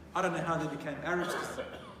opinions. I don't know how they became Arabs, because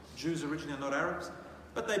Jews originally are not Arabs.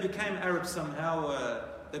 but they became Arabs somehow.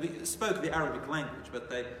 They spoke the Arabic language, but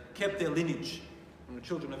they kept their lineage from the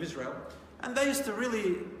children of Israel. And they used to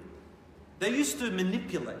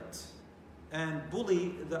manipulate and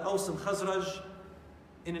bully the Aus and Khazraj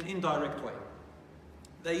in an indirect way.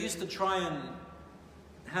 They used to try and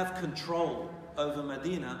have control over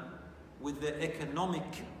Medina with their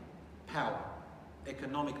economic power,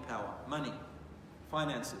 money,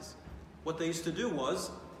 finances. What they used to do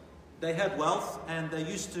was, they had wealth and they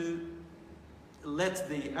used to let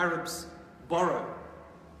the Arabs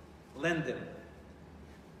lend them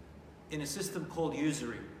in a system called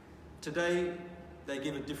usury. Today, they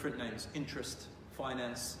give it different names: interest,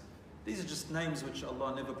 finance. These are just names which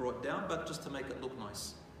Allah never brought down, but just to make it look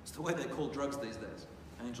nice. It's the way they call drugs these days.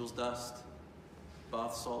 Angel's dust,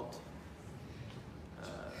 bath salt,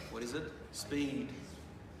 speed.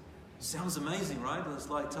 Sounds amazing, right? It's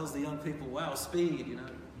like, tells the young people, wow, speed,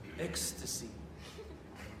 ecstasy.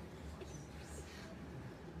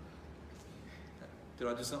 Did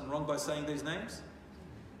I do something wrong by saying these names?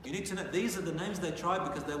 You need to know, these are the names they try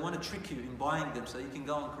because they want to trick you in buying them so you can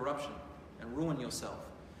go on corruption and ruin yourself.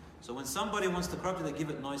 So when somebody wants to corrupt you, they give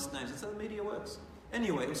it nice names. That's how the media works.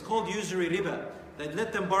 Anyway, it was called usury riba. They'd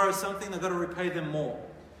let them borrow something, they've got to repay them more.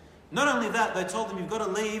 Not only that, they told them, you've got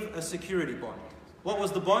to leave a security bond. What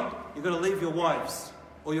was the bond? You've got to leave your wives,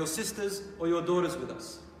 or your sisters, or your daughters with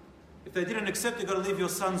us. If they didn't accept, you've got to leave your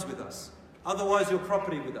sons with us. Otherwise, your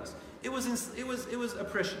property with us. It was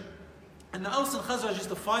oppression. And the Aus and Khazraj used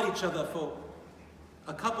to fight each other for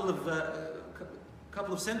a couple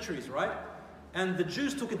of centuries, right? And the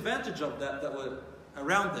Jews took advantage of that were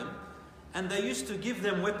around them, and they used to give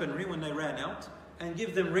them weaponry when they ran out, and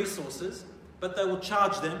give them resources, but they will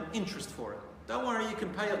charge them interest for it. Don't worry, you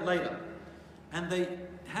can pay it later. And they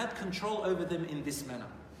had control over them in this manner.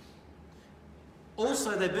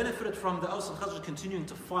 Also, they benefited from the Aus and Khazraj continuing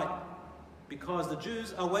to fight, because the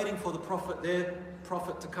Jews are waiting for their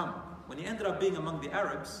prophet to come. When he ended up being among the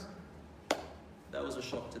Arabs, that was a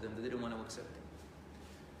shock to them. They didn't want to accept him.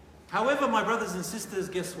 However, my brothers and sisters,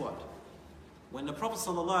 guess what? When the Prophet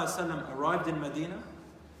ﷺ arrived in Medina,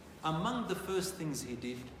 among the first things he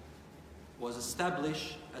did was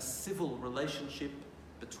establish a civil relationship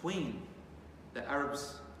between the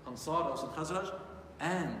Arabs, Ansar, Aus and Khazraj,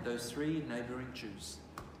 and those three neighboring Jews.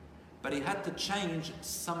 But he had to change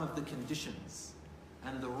some of the conditions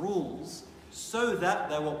and the rules so that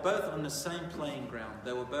they were both on the same playing ground.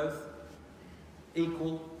 They were both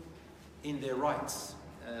equal in their rights.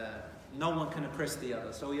 No one can oppress the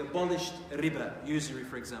other. So he abolished riba, usury,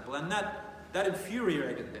 for example, and that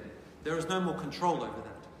infuriated them. There is no more control over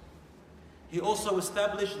that. He also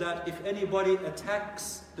established that if anybody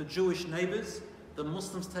attacks the Jewish neighbors, the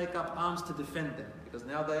Muslims take up arms to defend them, because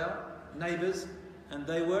now they are neighbors, and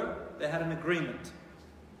they had an agreement.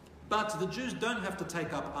 But the Jews don't have to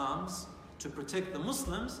take up arms to protect the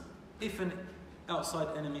Muslims if an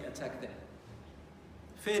outside enemy attacks them.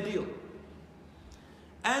 Fair deal.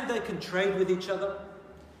 And they can trade with each other,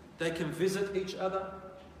 they can visit each other,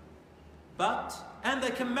 and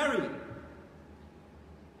they can marry.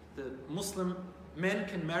 The Muslim men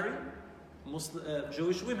can marry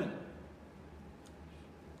Jewish women.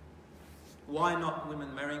 Why not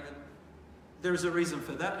women marrying? There is a reason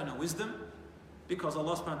for that and a wisdom, because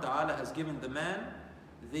Allah subhanahu wa ta'ala has given the man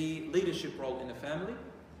the leadership role in a family,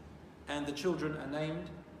 and the children are named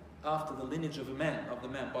after the lineage of the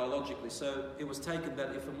man biologically. So it was taken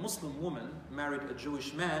that if a Muslim woman married a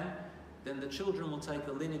Jewish man, then the children will take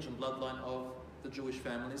the lineage and bloodline of the Jewish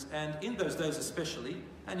families. And in those days especially,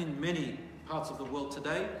 and in many parts of the world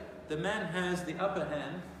today, the man has the upper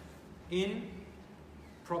hand in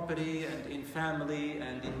property and in family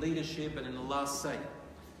and in leadership and in the last say.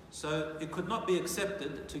 So it could not be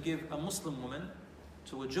accepted to give a Muslim woman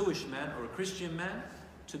to a Jewish man or a Christian man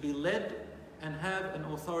to be led and have an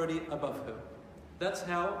authority above her. That's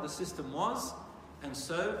how the system was, and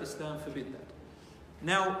so Islam forbid that.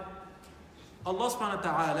 Now, Allah subhanahu wa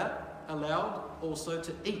ta'ala allowed also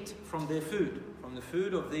to eat from their food, from the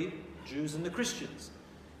food of the Jews and the Christians.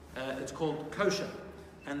 It's called kosher,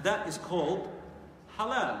 and that is called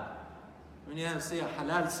halal. When you see a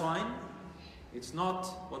halal sign, it's not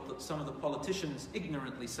what some of the politicians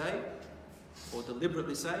ignorantly say or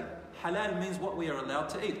deliberately say. Halal means what we are allowed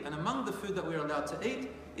to eat, and among the food that we are allowed to eat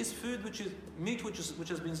is food which is meat which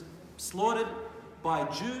has been slaughtered by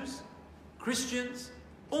Jews, Christians,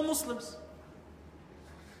 or Muslims.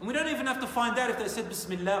 And we don't even have to find out if they said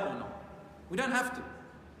Bismillah or not. We don't have to.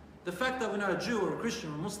 The fact that we know a Jew or a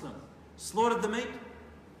Christian or a Muslim slaughtered the meat,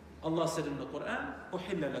 Allah said in the Quran,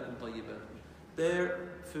 أُحِلَّ لَكُمْ طَيِّبَاتٌ. Their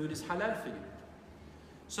food is halal for you.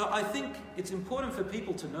 So I think it's important for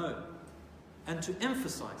people to know and to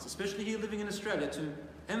emphasize, especially here living in Australia, to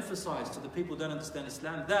emphasize to the people who don't understand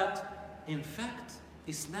Islam that, in fact,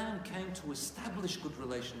 Islam came to establish good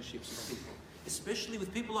relationships with people, especially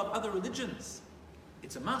with people of other religions.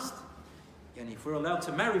 It's a must. And if we're allowed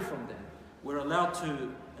to marry from them, we're allowed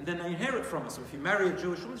to, and then they inherit from us. So if you marry a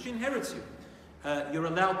Jewish woman, she inherits you. You're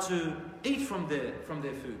allowed to eat from their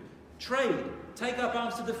food. Trade, take up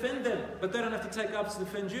arms to defend them, but they don't have to take arms to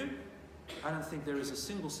defend you. I don't think there is a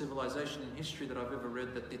single civilization in history that I've ever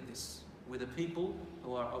read that did this, with a people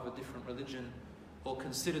who are of a different religion or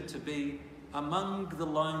considered to be among the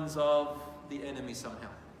lines of the enemy somehow,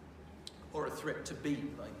 or a threat to be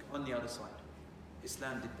like on the other side.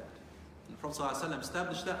 Islam did that. And the Prophet ﷺ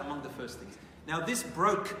established that among the first things. Now this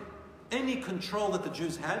broke any control that the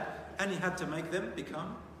Jews had, and he had to make them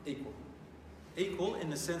become equal. Equal in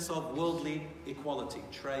the sense of worldly equality,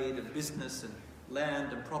 trade and business and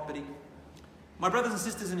land and property. My brothers and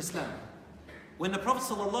sisters in Islam, when the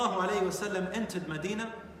Prophet ﷺ entered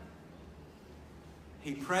Medina,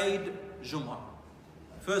 he prayed Jumu'ah.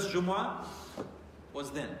 First Jumu'ah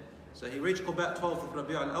was then. So he reached Quba 12th of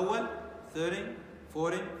Rabi' al-Awwal, 13,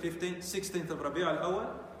 14, 15, 16th of Rabi' al-Awwal.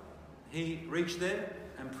 He reached there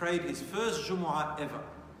and prayed his first Jumu'ah ever,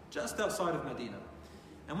 just outside of Medina.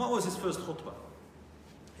 And what was his first khutbah?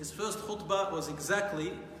 His first khutbah was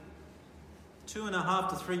exactly 2.5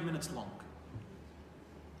 to 3 minutes long.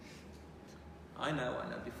 I know.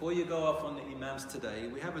 Before you go off on the imams today,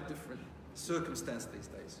 we have a different circumstance these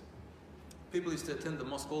days. People used to attend the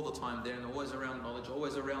mosque all the time there, and always around knowledge,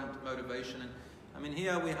 always around motivation. And I mean,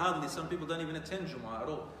 here we hardly, some people don't even attend Jumu'ah at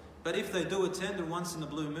all. But if they do attend, they're once in a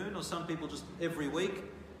blue moon, or some people just every week.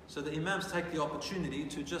 So the imams take the opportunity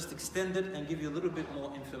to just extend it and give you a little bit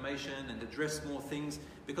more information and address more things,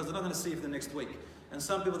 because they're not going to see you for the next week. And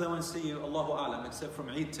some people, they won't see you, Allahu A'lam, except from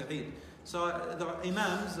Eid to Eid. So the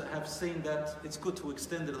imams have seen that it's good to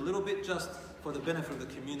extend it a little bit just for the benefit of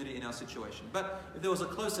the community in our situation. But if there was a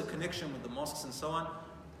closer connection with the mosques and so on,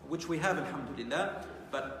 which we have, alhamdulillah,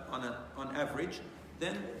 but on average,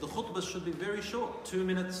 then the khutbahs should be very short, 2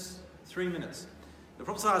 minutes, 3 minutes. The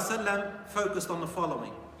Prophet ﷺ focused on the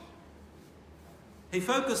following. He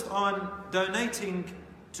focused on donating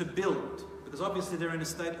to build, because obviously they're in a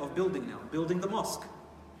state of building now, building the mosque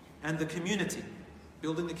and the community,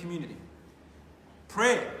 building the community.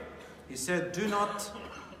 Prayer, he said, do not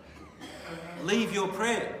leave your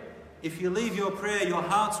prayer. If you leave your prayer, your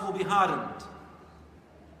hearts will be hardened.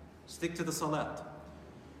 Stick to the salat.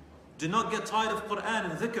 Do not get tired of Quran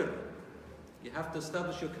and dhikr. You have to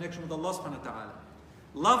establish your connection with Allah subhanahu wa ta'ala.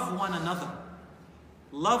 Love one another.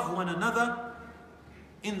 Love one another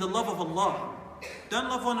in the love of Allah. Don't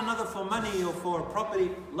love one another for money or for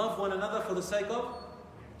property. Love one another for the sake of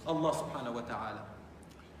Allah subhanahu wa ta'ala.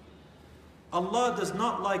 Allah does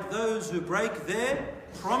not like those who break their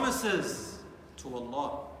promises to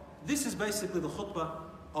Allah. This is basically the khutbah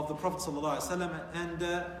of the Prophet sallallahu alaihi wasallam.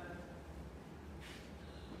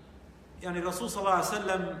 And Rasul sallallahu alaihi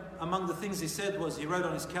wasallam, among the things he said was, he rode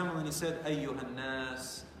on his camel and he said, Ayyuhan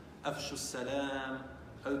nas, afshu salam,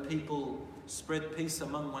 O people, spread peace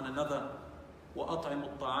among one another.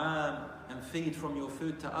 وَأَطْعِمُوا الطَّعَامِ, and feed from your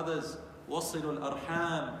food to others. وَصِلُوا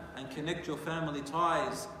الْأَرْحَامِ, and connect your family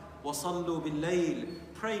ties. وَصَلُّوا بِاللَّيْلِ,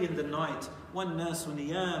 pray in the night. وَالنَّاسُ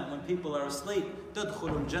نِيَامِ, when people are asleep.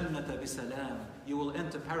 تَدْخُلُوا الْجَنَّةَ بِسَلَامِ, you will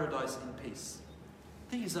enter paradise in peace.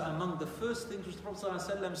 These are among the first things which the Prophet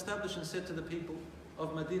ﷺ established and said to the people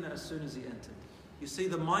of Medina as soon as he entered. You see,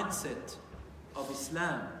 the mindset of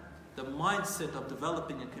Islam, the mindset of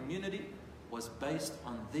developing a community was based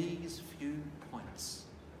on these few points.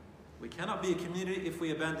 We cannot be a community if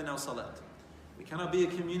we abandon our salat. We cannot be a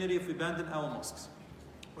community if we abandon our mosques.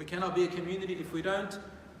 We cannot be a community if we don't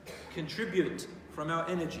contribute from our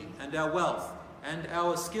energy and our wealth and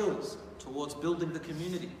our skills towards building the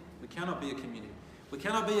community. We cannot be a community. We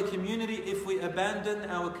cannot be a community if we abandon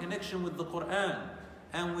our connection with the Quran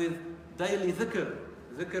and with daily dhikr,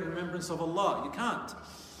 remembrance of Allah. You can't.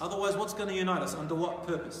 Otherwise, what's going to unite us? Under what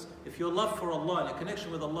purpose? If your love for Allah and your connection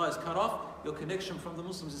with Allah is cut off, your connection from the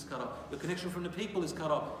Muslims is cut off. Your connection from the people is cut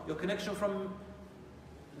off. Your connection from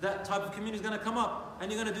that type of community is going to come up,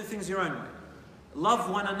 and you're going to do things your own way. Love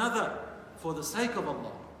one another for the sake of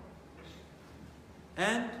Allah.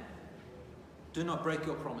 And do not break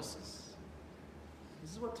your promises.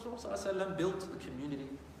 This is what the Prophet ﷺ built the community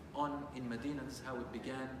on in Medina. This is how it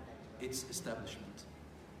began its establishment.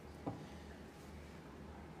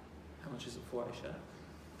 How much is it for Aisha?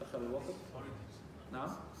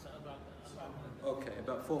 Now? Okay,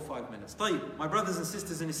 about 4 or 5 minutes. طيب, my brothers and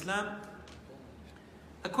sisters in Islam,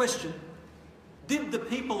 a question. Did the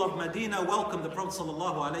people of Medina welcome the Prophet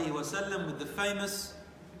ﷺ with the famous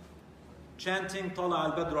chanting, Tala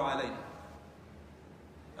al-Badru alayna?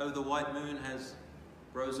 Oh, the white moon has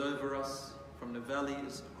rose over us from the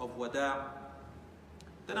valleys of Wada'.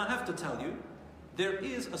 Then I have to tell you, there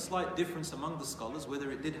is a slight difference among the scholars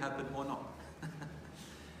whether it did happen or not.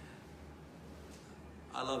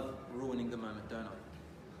 I love ruining the moment, don't I?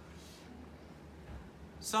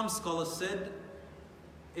 Some scholars said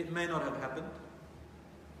it may not have happened.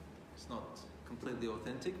 It's not completely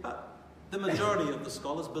authentic, but the majority of the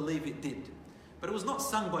scholars believe it did. But it was not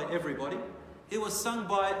sung by everybody. It was sung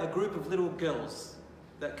by a group of little girls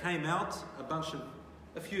that came out,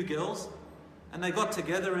 a few girls, and they got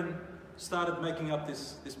together and started making up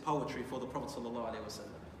this poetry for the Prophet ﷺ,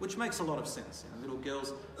 which makes a lot of sense. You know, little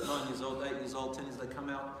girls, 9 years old, 8 years old, 10 years, they come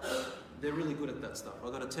out, they're really good at that stuff.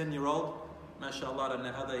 I've got a 10-year-old, mashallah, I don't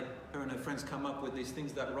know how her and her friends come up with these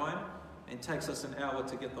things that rhyme, and it takes us an hour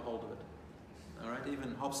to get the hold of it. All right,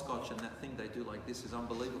 even hopscotch and that thing they do like this is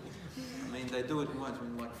unbelievable. I mean, they do it in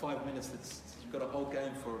like 5 minutes. You've got a whole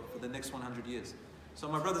game for the next 100 years. So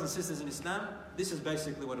my brothers and sisters in Islam, this is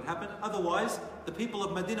basically what had happened. Otherwise, the people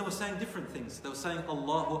of Medina were saying different things. They were saying,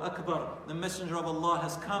 Allahu Akbar, the Messenger of Allah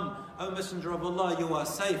has come. O Messenger of Allah, you are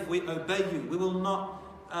safe. We obey you. We will not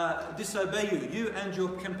disobey you. You and your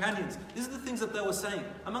companions. These are the things that they were saying.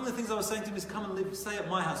 Among the things I was saying to them is, come and live, stay at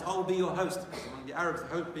my house. I will be your host. Because among the Arabs,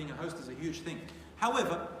 being a host is a huge thing.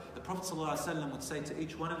 However, the Prophet ﷺ would say to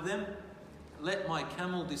each one of them, let my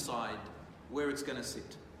camel decide where it's going to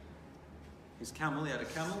sit. His camel, he had a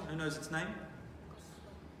camel, who knows its name?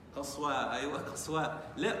 Qaswa, aywa Qaswa.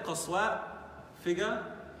 Let Qaswa figure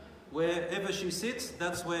wherever she sits,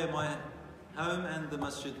 that's where my home and the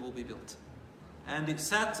masjid will be built. And it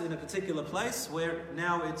sat in a particular place where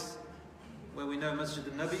now it's where we know Masjid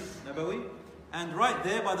al-Nabawi. And right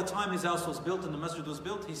there, by the time his house was built and the masjid was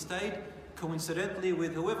built, he stayed coincidentally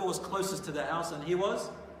with whoever was closest to the house, and he was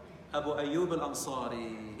Abu Ayyub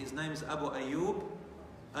al-Ansari. His name is Abu Ayyub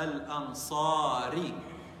al-Ansari.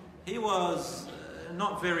 He was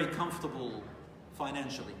not very comfortable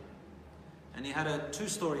financially. And he had a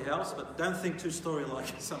 2-story house, but don't think 2-story like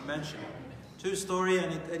some mansion. 2-story,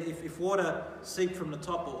 and if water seeped from the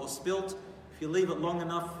top or spilt, if you leave it long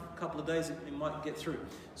enough, a couple of days, it might get through.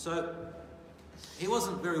 So he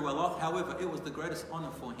wasn't very well off. However, it was the greatest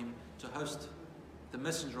honor for him to host the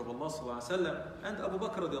Messenger of Allah ﷺ and Abu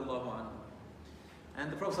Bakr radiallahu anhu.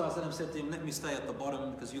 And the Prophet ﷺ said to him, let me stay at the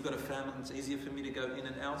bottom because you've got a family, it's easier for me to go in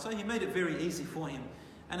and out. So he made it very easy for him.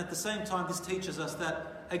 And at the same time, this teaches us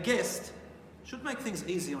that a guest should make things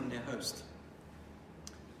easy on their host.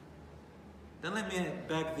 Don't let me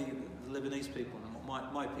bag the Lebanese people,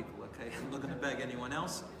 my people, okay? I'm not going to bag anyone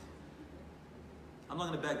else. I'm not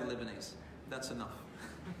going to bag the Lebanese. That's enough.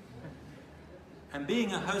 And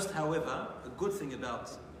being a host, however, a good thing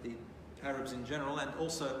about the Arabs in general and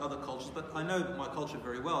also other cultures, but I know my culture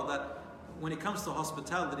very well, that when it comes to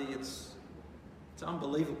hospitality, it's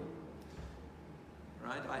unbelievable.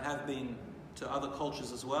 Right? I have been to other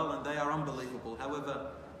cultures as well, and they are unbelievable.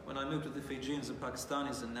 However, when I moved with the Fijians and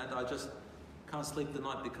Pakistanis and that, I just can't sleep the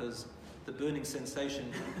night because the burning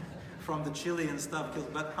sensation from the chili and stuff kills.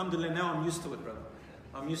 But alhamdulillah, now I'm used to it, brother.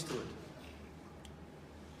 I'm used to it.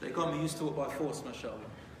 They got me used to it by force, mashallah.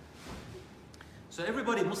 So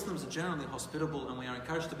everybody, Muslims are generally hospitable, and we are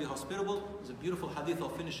encouraged to be hospitable. There's a beautiful hadith, I'll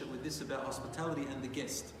finish it with this, about hospitality and the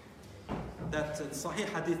guest. That Sahih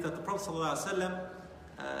hadith that the Prophet ﷺ,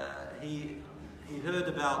 he heard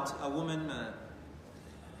about a woman,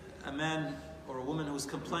 a man or a woman who was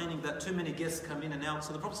complaining that too many guests come in and out.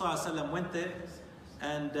 So the Prophet ﷺ went there,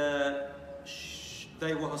 and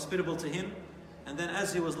they were hospitable to him. And then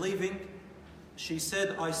as he was leaving, she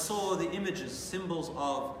said, I saw the images, symbols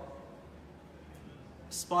of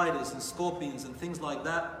spiders and scorpions and things like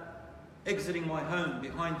that exiting my home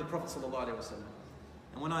behind the Prophet ﷺ.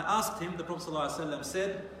 And when I asked him, the Prophet ﷺ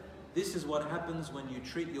said, this is what happens when you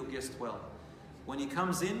treat your guest well. When he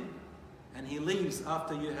comes in and he leaves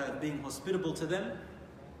after you have been hospitable to them,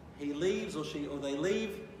 he leaves or they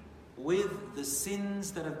leave with the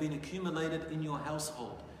sins that have been accumulated in your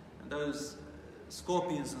household. And those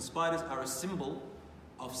scorpions and spiders are a symbol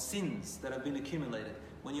of sins that have been accumulated.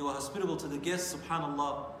 When you are hospitable to the guests,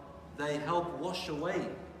 subhanAllah, they help wash away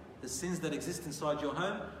the sins that exist inside your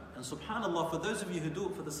home. And subhanAllah, for those of you who do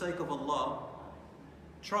it for the sake of Allah,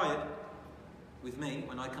 try it with me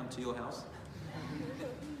when I come to your house.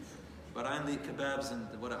 But I only eat kebabs and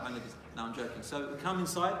what I only... No, I'm joking. So come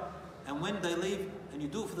inside, and when they leave, and you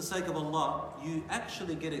do it for the sake of Allah, you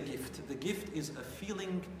actually get a gift. The gift is a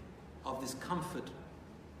feeling of this comfort,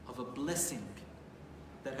 of a blessing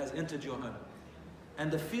that has entered your home.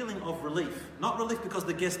 and a feeling of relief. Not relief because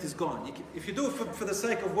the guest is gone. If you do it for the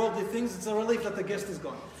sake of worldly things, it's a relief that the guest is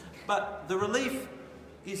gone. But the relief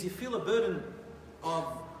is you feel a burden of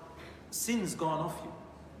sins gone off you.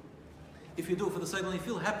 If you do it for the sake of, you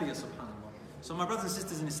feel happier, subhanAllah. So my brothers and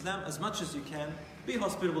sisters in Islam, as much as you can, be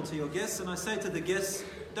hospitable to your guests. And I say to the guests,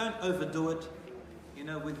 don't overdo it.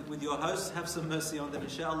 With your hosts, have some mercy on them,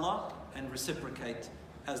 inshallah, and reciprocate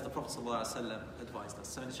as the Prophet ﷺ advised us.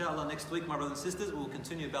 So inshallah, next week, my brothers and sisters, we will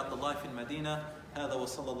continue about the life in Medina. هذا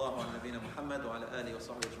وصلى الله على نبينا محمد وعلى آله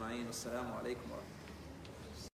وصحبه أجمعين. والسلام عليكم ورحمة الله.